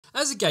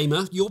As a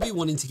gamer, you'll be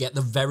wanting to get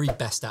the very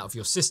best out of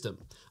your system.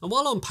 And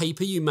while on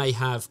paper you may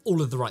have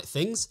all of the right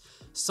things,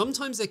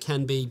 sometimes there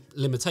can be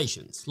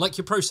limitations, like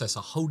your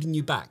processor holding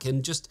you back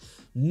and just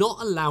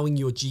not allowing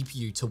your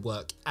GPU to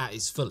work at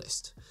its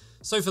fullest.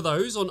 So for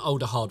those on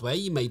older hardware,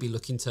 you may be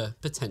looking to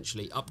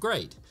potentially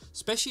upgrade,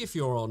 especially if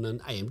you're on an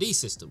AMD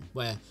system,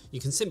 where you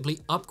can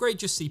simply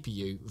upgrade your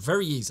CPU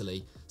very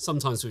easily,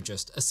 sometimes with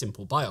just a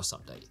simple BIOS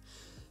update.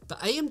 But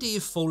AMD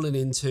have fallen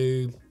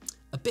into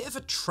a bit of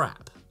a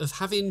trap of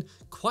having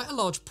quite a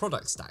large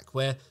product stack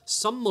where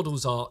some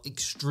models are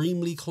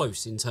extremely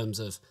close in terms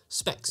of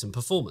specs and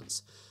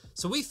performance.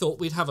 So we thought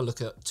we'd have a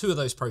look at two of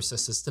those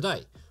processors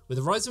today, with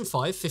a Ryzen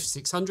 5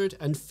 5600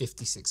 and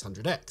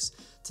 5600X,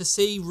 to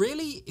see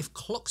really if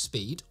clock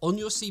speed on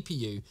your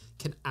CPU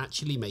can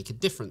actually make a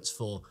difference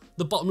for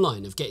the bottom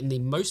line of getting the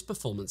most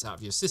performance out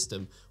of your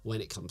system when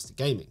it comes to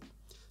gaming.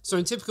 So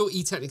in typical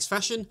eTeknix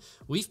fashion,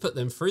 we've put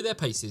them through their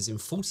paces in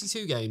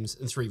 42 games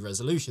and 3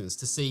 resolutions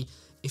to see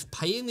if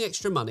paying the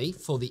extra money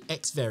for the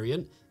X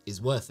variant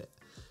is worth it.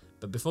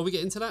 But before we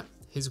get into that,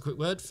 here's a quick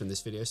word from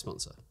this video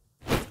sponsor.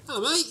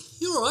 Hello mate,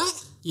 you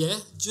alright? Yeah,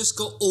 just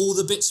got all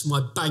the bits for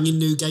my banging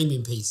new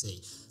gaming PC.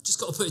 Just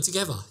got to put it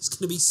together. It's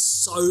going to be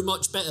so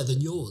much better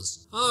than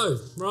yours. Oh,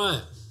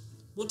 right.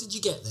 What did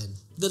you get then?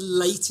 The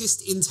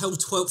latest Intel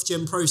 12th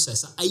gen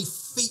processor, a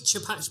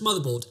feature-packed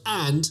motherboard,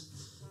 and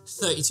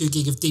 32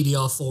 gig of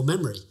DDR4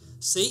 memory.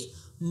 See?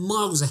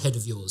 Miles ahead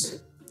of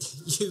yours.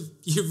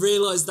 You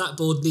realise that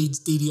board needs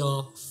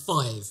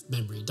DDR5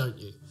 memory, don't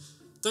you?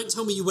 Don't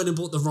tell me you went and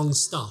bought the wrong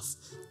stuff.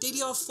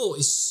 DDR4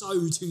 is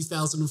so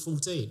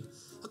 2014.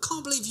 I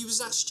can't believe you was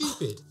that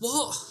stupid.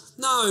 What?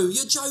 No,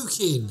 you're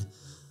joking.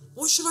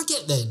 What should I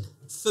get then?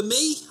 For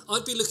me,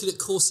 I'd be looking at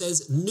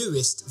Corsair's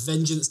newest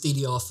Vengeance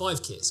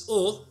DDR5 kits.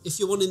 Or, if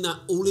you're wanting that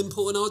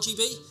all-important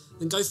RGB,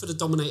 then go for the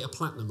Dominator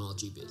Platinum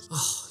RGB.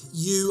 Oh,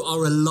 you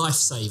are a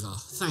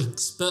lifesaver,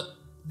 thanks. But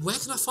where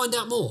can I find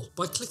out more?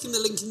 By clicking the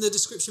link in the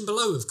description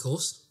below, of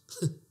course.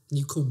 And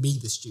you call me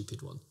the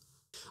stupid one.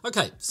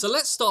 Okay, so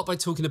let's start by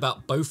talking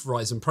about both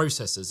Ryzen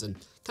processors and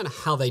kind of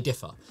how they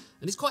differ.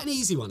 And it's quite an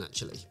easy one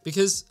actually,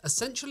 because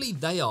essentially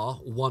they are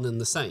one and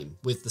the same,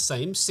 with the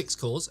same 6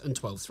 cores and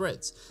 12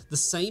 threads, the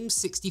same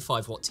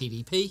 65 watt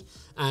TDP,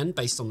 and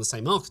based on the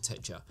same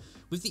architecture,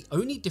 with the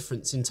only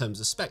difference in terms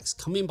of specs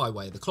coming by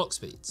way of the clock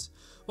speeds.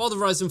 While the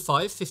Ryzen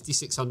 5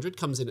 5600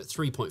 comes in at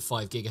 3.5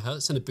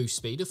 GHz and a boost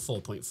speed of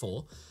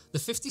 4.4, the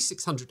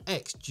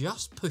 5600X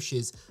just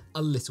pushes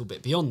a little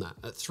bit beyond that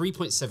at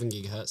 3.7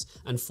 GHz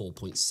and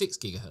 4.6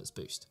 GHz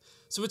boost.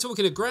 So we're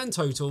talking a grand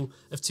total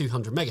of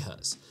 200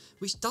 MHz,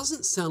 which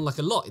doesn't sound like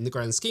a lot in the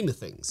grand scheme of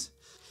things.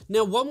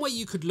 Now, one way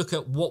you could look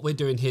at what we're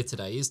doing here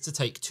today is to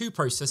take two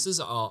processors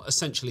that are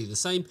essentially the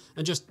same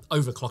and just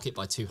overclock it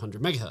by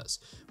 200 MHz,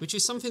 which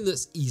is something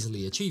that's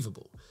easily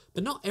achievable.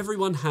 But not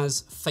everyone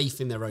has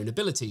faith in their own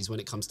abilities when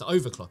it comes to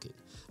overclocking.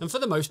 And for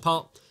the most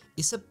part,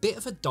 it's a bit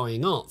of a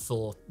dying art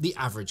for the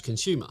average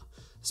consumer,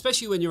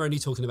 especially when you're only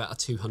talking about a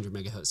 200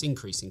 MHz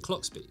increase in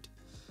clock speed.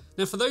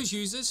 Now, for those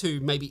users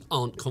who maybe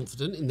aren't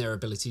confident in their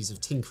abilities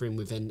of tinkering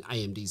within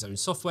AMD's own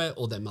software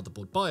or their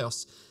motherboard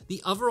BIOS,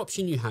 the other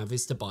option you have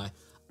is to buy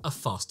a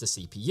faster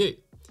CPU.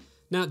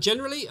 Now,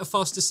 generally, a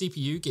faster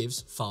CPU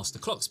gives faster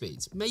clock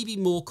speeds, maybe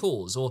more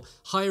cores or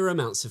higher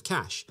amounts of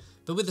cache.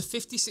 But with the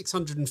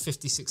 5600 and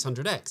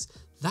 5600X,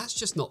 that's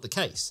just not the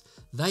case.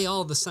 They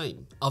are the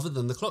same, other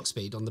than the clock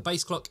speed on the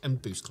base clock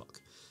and boost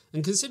clock.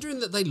 And considering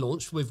that they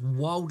launched with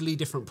wildly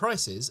different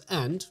prices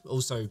and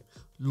also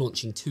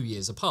launching 2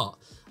 years apart,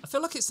 I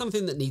feel like it's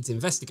something that needs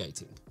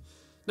investigating.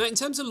 Now, in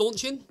terms of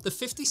launching, the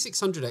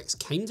 5600X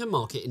came to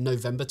market in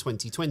November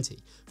 2020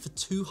 for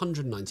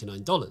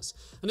 $299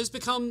 and has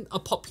become a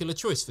popular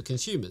choice for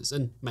consumers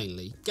and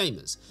mainly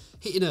gamers,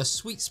 hitting a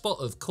sweet spot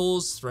of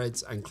cores,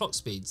 threads and clock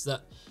speeds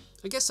that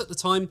I guess at the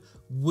time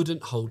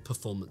wouldn't hold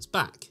performance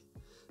back.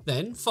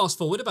 Then fast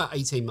forward about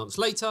 18 months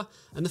later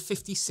and the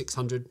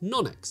 5600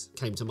 Non-X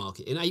came to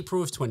market in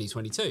April of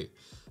 2022,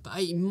 but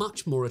at a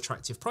much more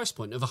attractive price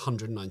point of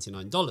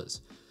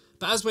 $199.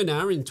 But as we're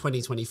now in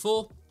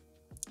 2024,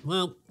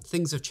 well,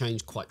 things have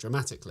changed quite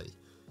dramatically.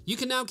 You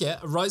can now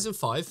get a Ryzen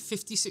 5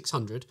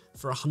 5600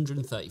 for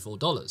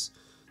 $134,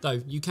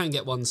 though you can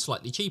get one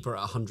slightly cheaper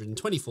at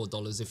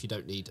 $124 if you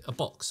don't need a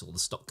box or the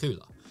stock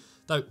cooler.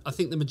 Though I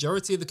think the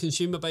majority of the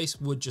consumer base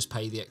would just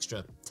pay the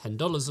extra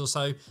 $10 or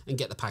so and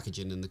get the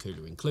packaging and the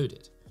cooler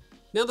included.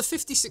 Now, the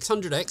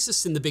 5600X has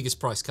seen the biggest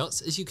price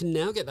cuts, as you can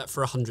now get that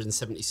for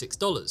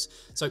 $176,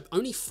 so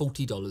only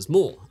 $40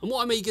 more. And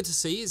what I'm eager to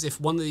see is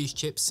if one of these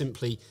chips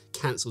simply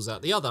cancels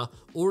out the other,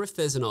 or if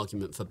there's an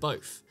argument for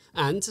both.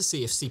 And to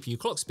see if CPU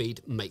clock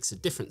speed makes a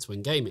difference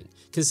when gaming,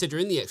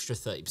 considering the extra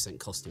 30%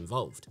 cost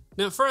involved.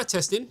 Now, for our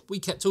testing, we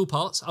kept all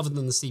parts, other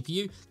than the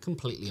CPU,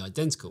 completely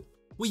identical.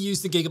 We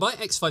used the Gigabyte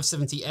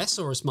X570S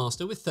Aorus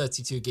Master with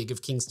 32 gig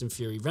of Kingston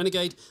Fury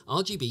Renegade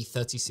RGB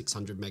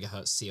 3600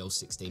 MHz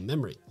CL16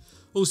 memory.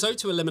 Also,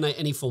 to eliminate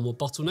any form of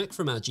bottleneck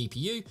from our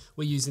GPU,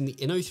 we're using the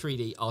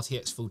Inno3D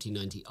RTX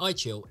 4090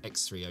 iChill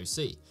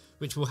X30C,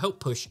 which will help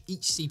push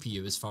each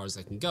CPU as far as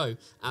they can go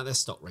at their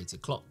stock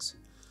rated clocks.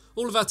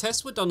 All of our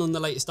tests were done on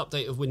the latest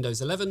update of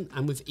Windows 11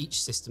 and with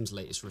each system's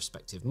latest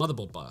respective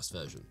motherboard BIOS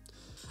version.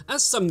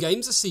 As some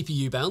games are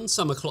CPU bound,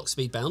 some are clock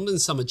speed bound and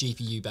some are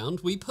GPU bound,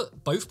 we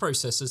put both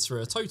processors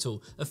through a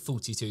total of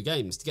 42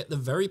 games to get the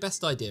very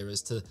best idea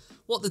as to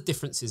what the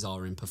differences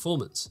are in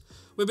performance.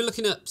 We'll be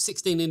looking at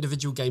 16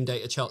 individual game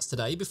data charts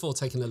today before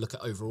taking a look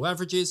at overall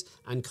averages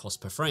and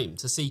cost per frame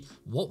to see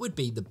what would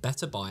be the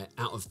better buy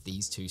out of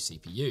these two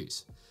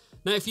CPUs.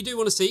 Now, if you do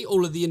want to see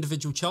all of the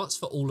individual charts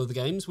for all of the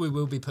games, we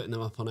will be putting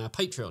them up on our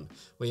Patreon,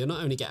 where you'll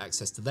not only get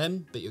access to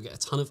them, but you'll get a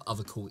ton of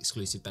other cool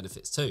exclusive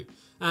benefits too.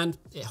 And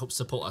it helps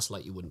support us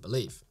like you wouldn't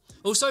believe.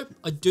 Also,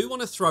 I do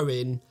want to throw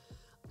in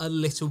a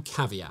little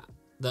caveat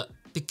that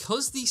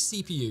because these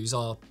CPUs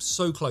are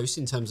so close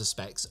in terms of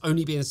specs,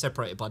 only being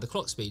separated by the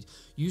clock speed,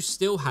 you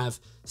still have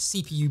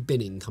CPU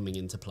binning coming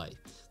into play.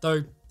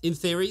 Though, in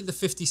theory, the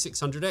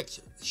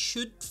 5600X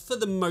should for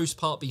the most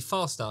part be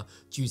faster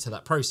due to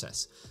that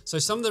process. So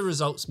some of the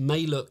results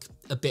may look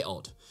a bit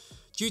odd.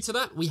 Due to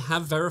that, we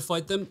have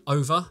verified them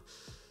over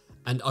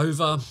and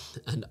over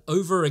and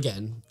over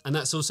again. And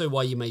that's also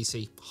why you may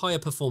see higher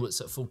performance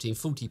at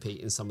 1440p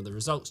in some of the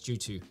results due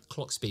to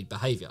clock speed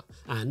behavior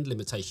and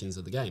limitations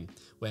of the game,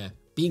 where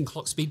being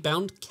clock speed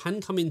bound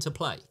can come into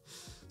play.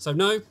 So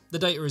no, the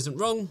data isn't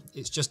wrong.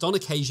 It's just on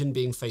occasion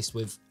being faced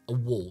with a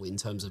wall in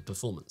terms of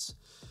performance.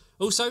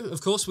 Also, of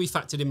course, we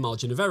factored in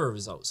margin of error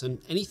results, and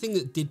anything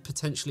that did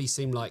potentially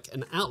seem like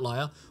an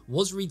outlier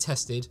was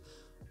retested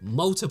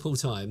multiple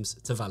times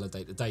to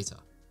validate the data.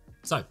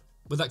 So,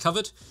 with that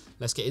covered,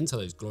 let's get into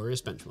those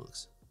glorious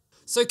benchmarks.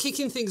 So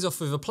kicking things off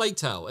with a plague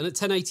tale, and at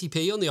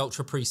 1080p on the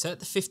Ultra preset,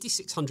 the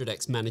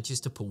 5600X manages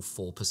to pull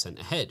 4%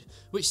 ahead,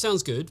 which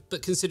sounds good,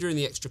 but considering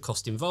the extra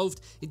cost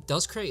involved, it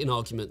does create an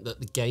argument that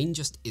the gain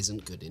just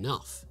isn't good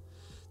enough.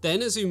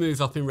 Then as we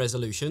move up in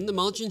resolution, the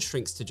margin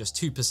shrinks to just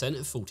 2%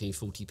 at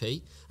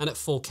 1440p, and at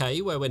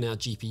 4K, where we're now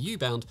GPU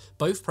bound,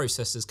 both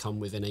processors come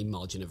within a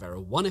margin of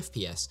error 1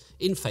 FPS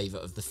in favour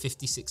of the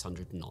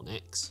 5600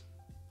 non-X.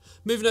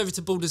 Moving over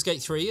to Baldur's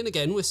Gate 3, and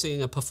again we're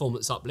seeing a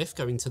performance uplift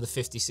going to the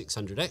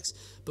 5600X,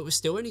 but we're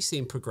still only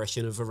seeing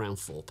progression of around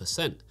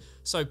 4%.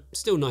 So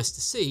still nice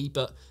to see,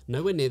 but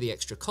nowhere near the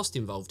extra cost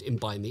involved in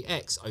buying the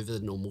X over the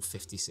normal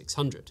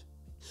 5600.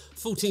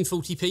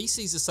 1440p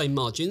sees the same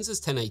margins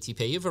as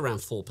 1080p of around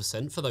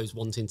 4% for those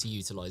wanting to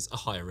utilise a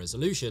higher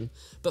resolution,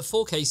 but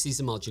 4K sees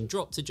the margin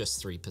drop to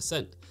just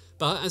 3%.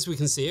 But as we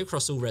can see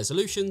across all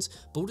resolutions,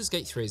 Baldur's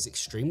Gate 3 is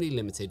extremely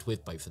limited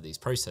with both of these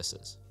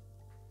processors.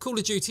 Call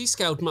of Duty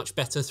scaled much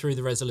better through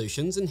the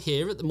resolutions, and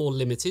here at the more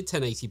limited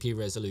 1080p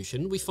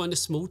resolution we find a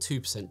small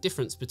 2%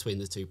 difference between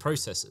the two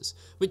processors,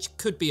 which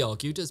could be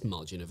argued as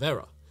margin of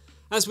error.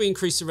 As we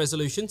increase the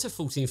resolution to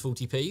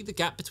 1440p, the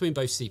gap between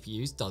both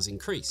CPUs does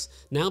increase,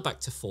 now back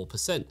to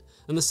 4%,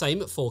 and the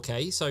same at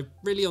 4K, so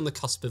really on the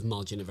cusp of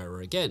margin of error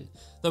again,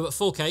 though at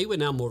 4K we're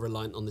now more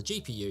reliant on the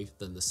GPU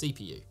than the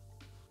CPU.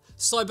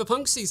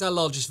 Cyberpunk sees our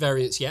largest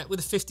variance yet, with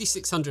the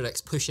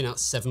 5600X pushing out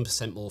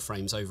 7% more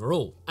frames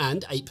overall,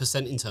 and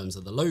 8% in terms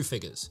of the low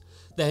figures.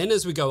 Then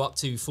as we go up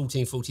to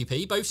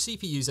 1440p, both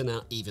CPUs are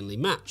now evenly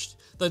matched,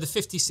 though the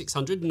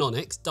 5600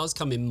 non-X does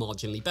come in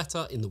marginally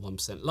better in the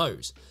 1%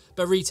 lows,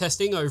 but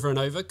retesting over and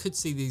over could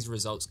see these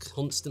results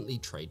constantly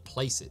trade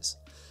places.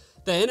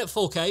 Then at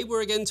 4K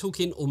we're again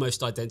talking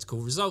almost identical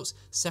results,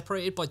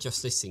 separated by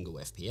just a single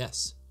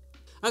FPS.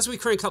 As we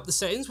crank up the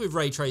settings with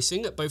ray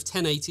tracing at both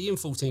 1080 and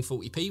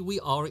 1440p, we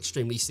are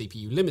extremely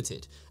CPU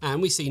limited,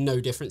 and we see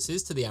no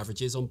differences to the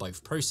averages on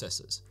both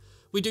processors.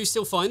 We do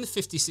still find the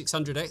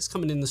 5600X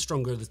coming in the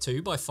stronger of the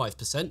two by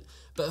 5%,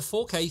 but at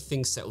 4K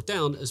things settle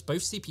down as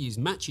both CPUs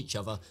match each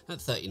other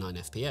at 39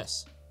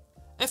 FPS.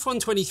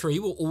 F123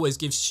 will always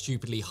give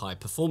stupidly high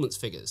performance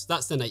figures,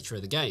 that's the nature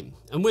of the game,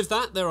 and with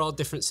that there are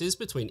differences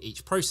between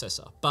each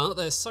processor, but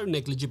they're so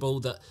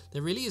negligible that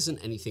there really isn't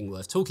anything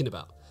worth talking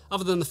about,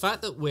 other than the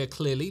fact that we're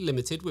clearly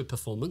limited with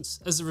performance,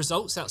 as the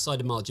results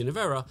outside a margin of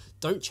error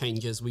don't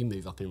change as we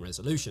move up in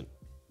resolution.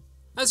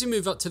 As we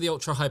move up to the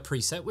ultra high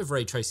preset with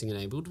ray tracing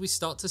enabled, we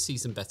start to see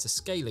some better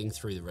scaling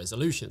through the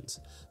resolutions,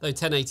 though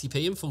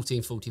 1080p and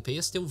 1440p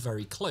are still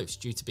very close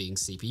due to being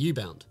CPU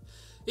bound.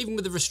 Even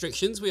with the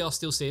restrictions, we are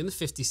still seeing the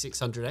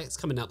 5600X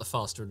coming out the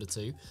faster of the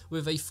two,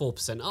 with a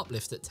 4%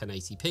 uplift at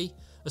 1080p,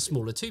 a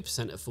smaller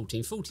 2% at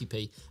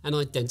 1440p, and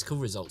identical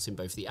results in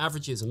both the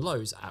averages and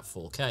lows at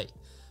 4K.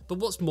 But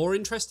what's more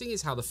interesting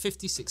is how the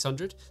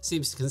 5600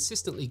 seems to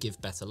consistently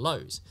give better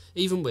lows,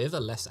 even with a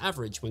less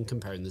average when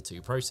comparing the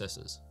two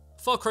processors.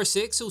 Far Cry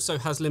 6 also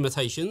has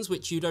limitations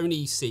which you'd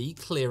only see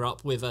clear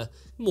up with a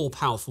more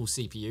powerful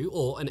CPU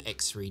or an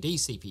X3D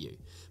CPU,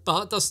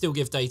 but does still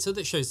give data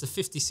that shows the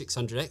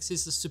 5600X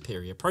is the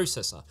superior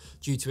processor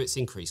due to its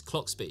increased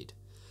clock speed.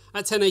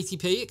 At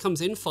 1080p it comes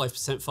in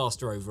 5%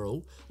 faster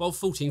overall, while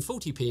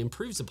 1440p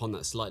improves upon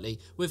that slightly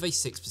with a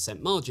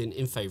 6% margin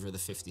in favour of the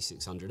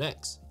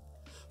 5600X.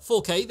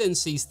 4K then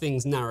sees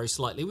things narrow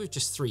slightly with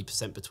just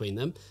 3% between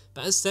them,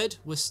 but as said,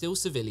 we're still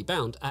severely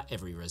bound at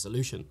every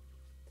resolution.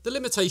 The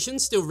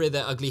limitations still rear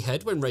their ugly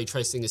head when ray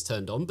tracing is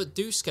turned on, but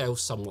do scale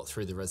somewhat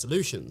through the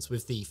resolutions,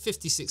 with the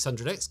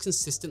 5600X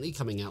consistently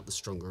coming out the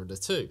stronger of the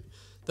two.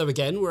 Though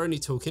again, we're only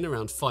talking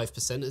around 5%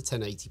 at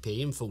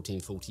 1080p and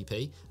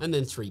 1440p, and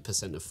then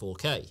 3% of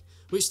 4K,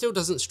 which still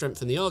doesn't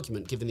strengthen the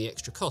argument given the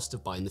extra cost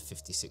of buying the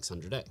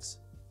 5600X.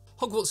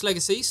 Hogwarts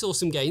Legacy saw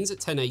some gains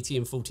at 1080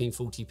 and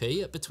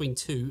 1440p at between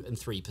 2 and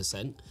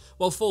 3%,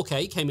 while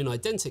 4K came in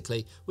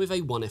identically with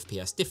a 1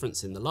 FPS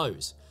difference in the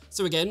lows.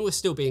 So again, we're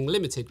still being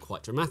limited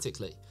quite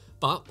dramatically.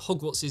 But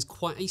Hogwarts is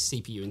quite a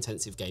CPU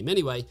intensive game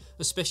anyway,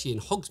 especially in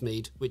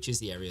Hogsmeade, which is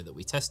the area that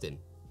we test in.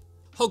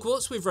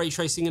 Hogwarts with ray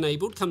tracing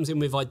enabled comes in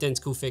with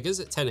identical figures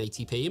at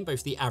 1080p in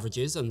both the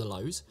averages and the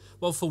lows,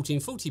 while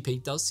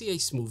 1440p does see a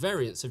small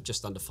variance of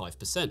just under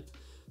 5%,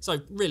 so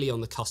really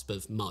on the cusp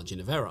of margin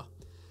of error.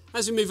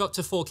 As we move up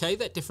to 4K,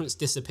 that difference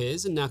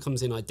disappears and now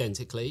comes in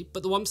identically,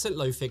 but the 1%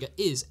 low figure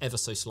is ever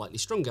so slightly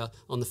stronger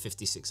on the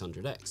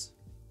 5600X.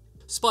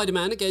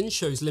 Spider-Man again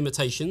shows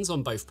limitations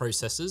on both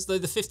processors, though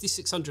the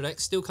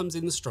 5600X still comes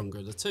in the stronger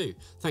of the two,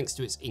 thanks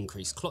to its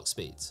increased clock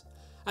speeds.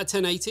 At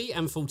 1080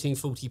 and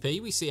 1440p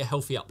we see a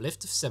healthy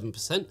uplift of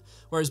 7%,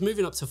 whereas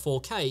moving up to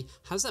 4K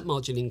has that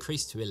margin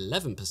increased to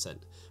 11%,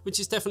 which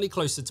is definitely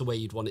closer to where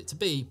you'd want it to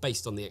be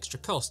based on the extra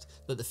cost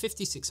that the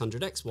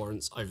 5600X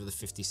warrants over the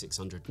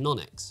 5600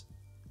 non-X.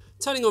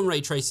 Turning on ray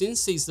tracing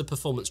sees the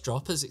performance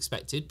drop as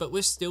expected, but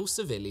we're still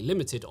severely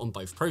limited on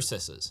both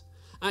processors.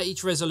 At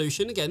each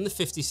resolution, again, the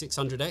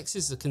 5600X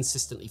is a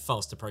consistently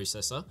faster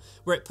processor,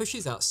 where it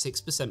pushes out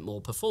 6%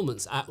 more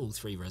performance at all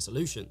three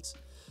resolutions.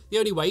 The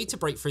only way to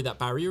break through that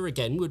barrier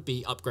again would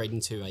be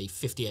upgrading to a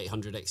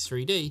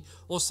 5800X3D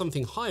or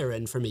something higher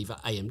end from either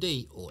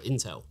AMD or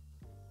Intel.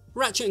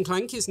 Ratchet and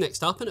Clank is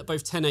next up, and at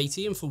both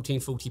 1080 and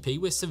 1440p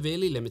we're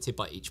severely limited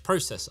by each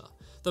processor,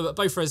 though at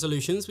both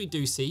resolutions we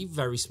do see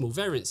very small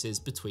variances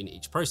between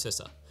each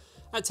processor.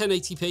 At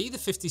 1080p the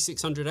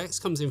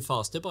 5600X comes in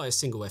faster by a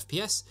single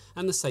FPS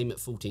and the same at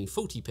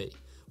 1440p,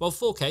 while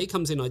 4K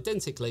comes in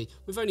identically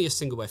with only a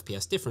single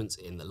FPS difference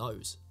in the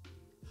lows.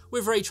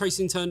 With ray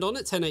tracing turned on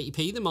at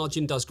 1080p, the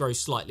margin does grow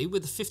slightly,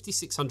 with the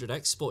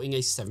 5600X sporting a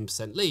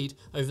 7% lead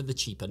over the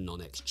cheaper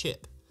non-X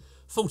chip.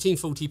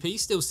 1440p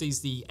still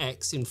sees the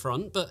X in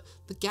front, but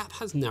the gap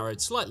has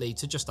narrowed slightly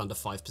to just under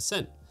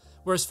 5%,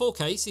 whereas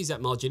 4K sees that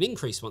margin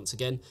increase once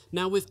again,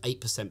 now with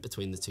 8%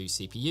 between the two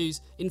CPUs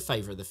in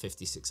favour of the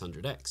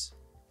 5600X.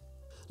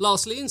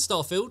 Lastly, in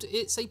Starfield,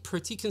 it's a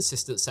pretty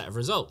consistent set of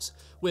results.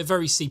 We're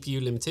very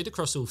CPU limited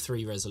across all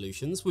three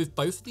resolutions with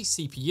both of these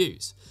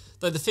CPUs,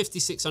 though the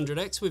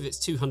 5600X with its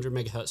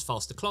 200MHz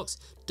faster clocks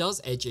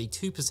does edge a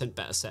 2%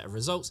 better set of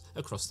results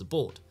across the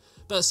board.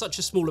 But at such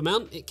a small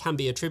amount, it can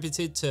be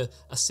attributed to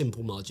a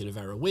simple margin of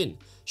error win,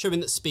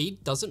 showing that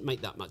speed doesn't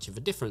make that much of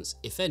a difference,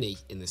 if any,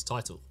 in this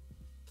title.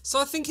 So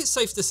I think it's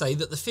safe to say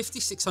that the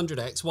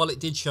 5600X, while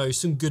it did show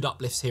some good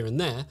uplifts here and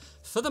there,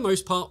 for the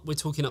most part we're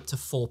talking up to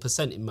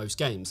 4% in most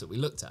games that we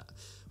looked at,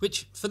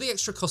 which for the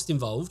extra cost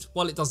involved,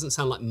 while it doesn't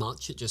sound like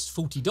much at just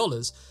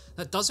 $40,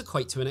 that does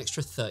equate to an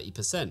extra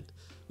 30%,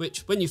 which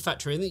when you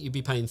factor in that you'd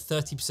be paying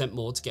 30%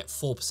 more to get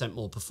 4%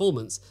 more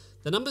performance,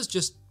 the numbers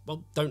just,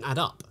 well, don't add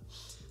up.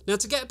 Now,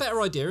 to get a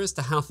better idea as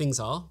to how things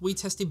are, we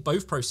tested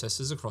both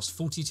processors across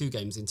 42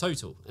 games in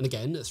total, and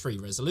again at 3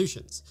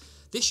 resolutions.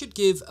 This should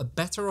give a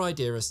better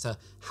idea as to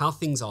how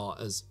things are,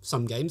 as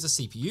some games are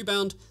CPU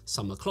bound,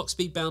 some are clock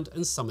speed bound,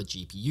 and some are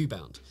GPU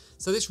bound.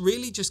 So this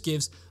really just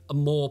gives a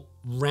more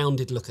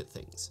rounded look at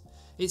things.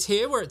 It's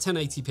here where at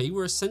 1080p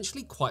we're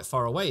essentially quite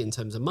far away in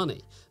terms of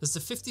money, as the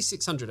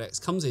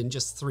 5600X comes in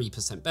just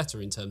 3% better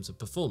in terms of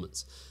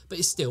performance, but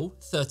is still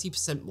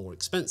 30% more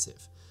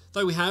expensive.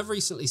 Though we have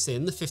recently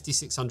seen the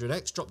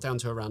 5600X drop down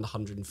to around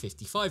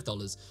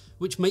 $155,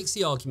 which makes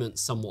the argument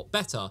somewhat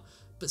better,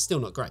 but still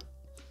not great.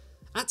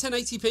 At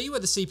 1080p, where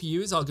the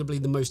CPU is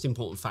arguably the most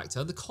important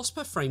factor, the cost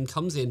per frame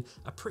comes in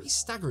a pretty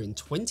staggering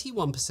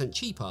 21%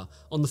 cheaper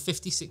on the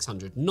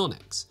 5600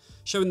 non-X,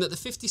 showing that the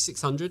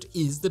 5600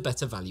 is the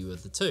better value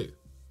of the two.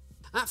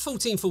 At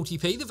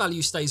 1440p, the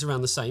value stays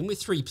around the same,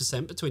 with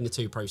 3% between the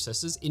two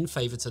processors in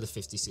favour to the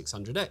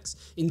 5600X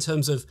in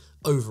terms of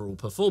overall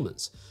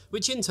performance,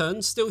 which in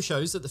turn still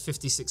shows that the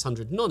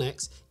 5600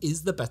 non-X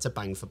is the better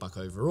bang for buck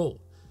overall.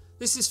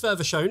 This is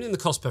further shown in the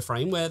cost per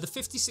frame, where the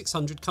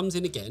 5600 comes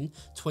in again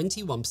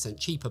 21%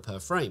 cheaper per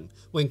frame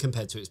when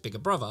compared to its bigger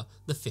brother,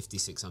 the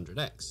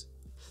 5600X.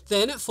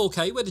 Then at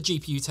 4K, where the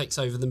GPU takes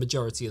over the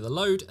majority of the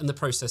load and the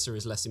processor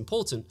is less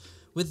important,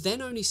 we're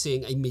then only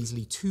seeing a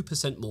measly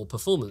 2% more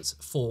performance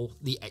for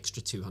the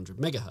extra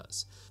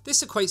 200MHz.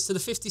 This equates to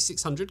the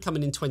 5600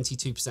 coming in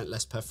 22%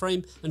 less per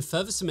frame and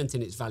further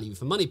cementing its value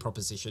for money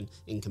proposition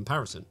in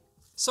comparison.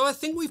 So I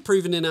think we've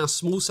proven in our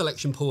small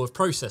selection pool of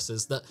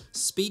processors that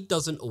speed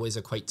doesn't always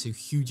equate to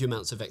huge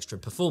amounts of extra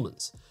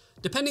performance.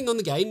 Depending on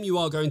the game, you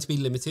are going to be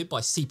limited by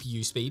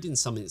CPU speed in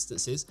some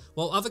instances,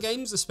 while other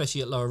games,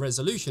 especially at lower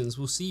resolutions,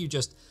 will see you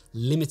just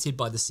limited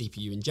by the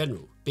CPU in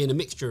general, being a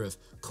mixture of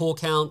core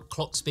count,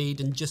 clock speed,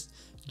 and just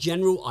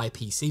general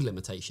IPC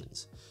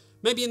limitations.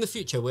 Maybe in the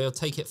future we'll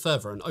take it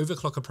further and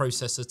overclock a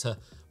processor to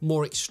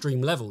more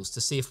extreme levels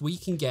to see if we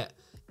can get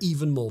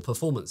even more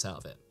performance out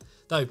of it.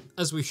 Though,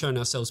 as we've shown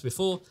ourselves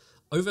before,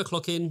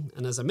 overclocking,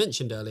 and as I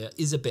mentioned earlier,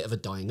 is a bit of a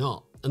dying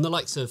art, and the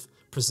likes of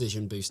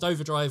Precision Boost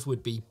Overdrive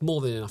would be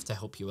more than enough to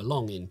help you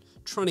along in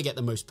trying to get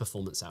the most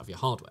performance out of your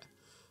hardware.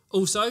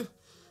 Also,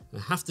 and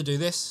I have to do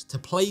this, to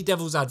play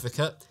devil's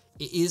advocate,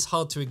 it is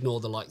hard to ignore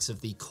the likes of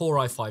the Core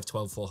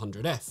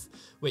i5-12400F,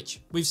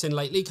 which we've seen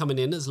lately coming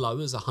in as low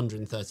as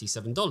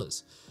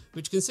 $137,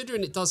 which,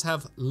 considering it does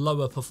have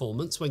lower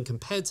performance when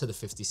compared to the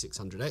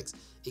 5600X,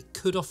 it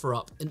could offer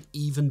up an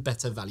even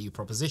better value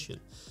proposition.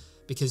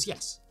 Because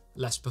yes,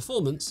 less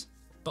performance,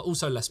 but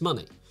also less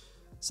money.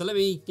 So let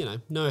me,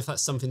 know if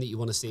that's something that you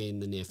want to see in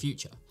the near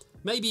future.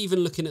 Maybe even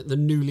looking at the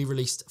newly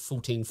released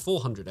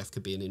 14400F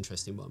could be an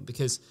interesting one,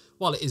 because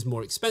while it is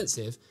more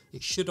expensive,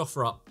 it should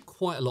offer up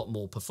quite a lot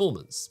more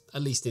performance,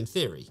 at least in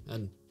theory.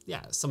 And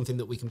yeah, it's something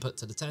that we can put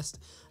to the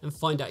test and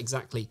find out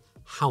exactly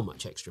how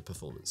much extra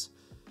performance.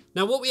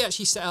 Now, what we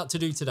actually set out to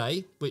do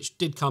today, which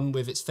did come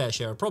with its fair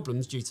share of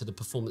problems due to the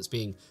performance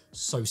being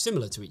so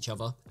similar to each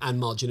other and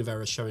margin of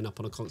error showing up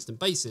on a constant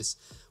basis,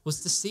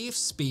 was to see if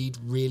speed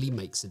really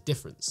makes a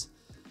difference.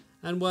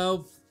 And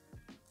well,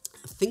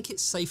 I think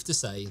it's safe to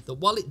say that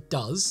while it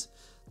does,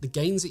 the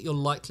gains that you're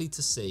likely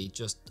to see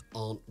just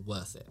aren't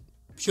worth it.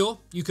 Sure,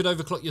 you could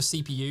overclock your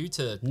CPU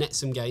to net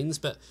some gains,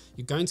 but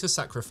you're going to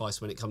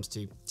sacrifice when it comes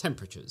to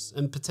temperatures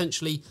and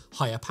potentially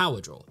higher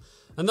power draw.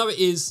 And though it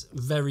is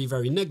very,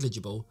 very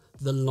negligible,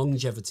 the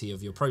longevity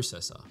of your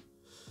processor.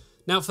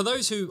 Now, for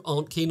those who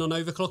aren't keen on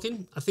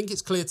overclocking, I think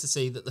it's clear to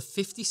see that the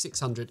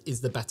 5600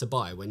 is the better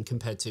buy when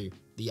compared to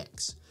the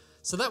X.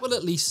 So that will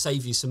at least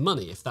save you some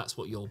money if that's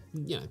what you're,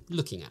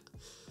 looking at.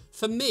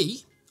 For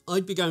me,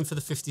 I'd be going for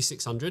the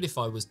 5600 if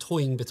I was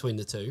toying between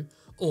the two,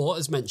 or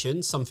as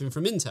mentioned, something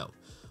from Intel.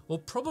 Or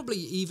probably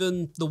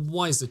even the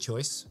wiser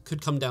choice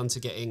could come down to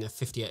getting a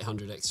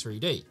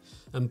 5800X3D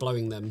and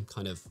blowing them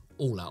kind of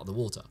all out of the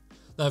water.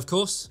 Though of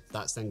course,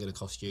 that's then going to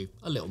cost you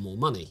a little more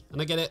money.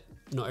 And I get it,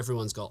 not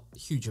everyone's got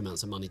huge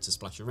amounts of money to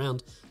splash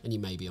around, and you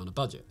may be on a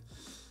budget.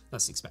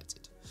 That's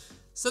expected.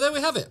 So there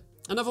we have it.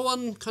 Another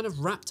one kind of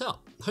wrapped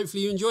up.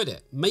 Hopefully you enjoyed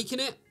it. Making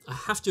it, I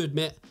have to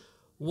admit,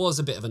 was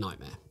a bit of a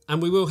nightmare.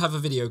 And we will have a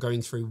video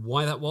going through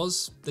why that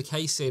was the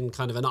case in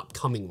kind of an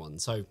upcoming one.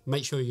 So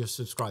make sure you're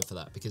subscribed for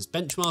that, because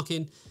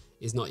benchmarking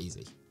is not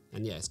easy.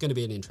 And yeah, it's going to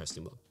be an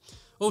interesting one.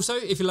 Also,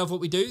 if you love what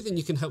we do, then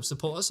you can help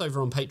support us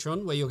over on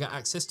Patreon, where you'll get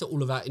access to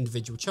all of our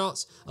individual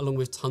charts, along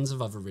with tons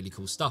of other really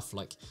cool stuff,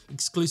 like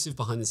exclusive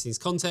behind the scenes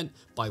content,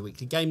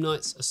 bi-weekly game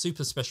nights, a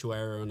super special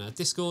area on our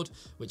Discord,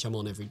 which I'm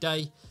on every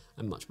day,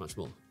 and much, much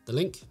more. The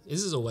link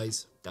is, as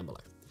always, down below.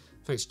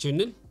 Thanks for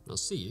tuning in. I'll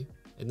see you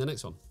in the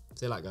next one.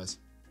 See you later, guys.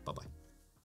 Bye-bye.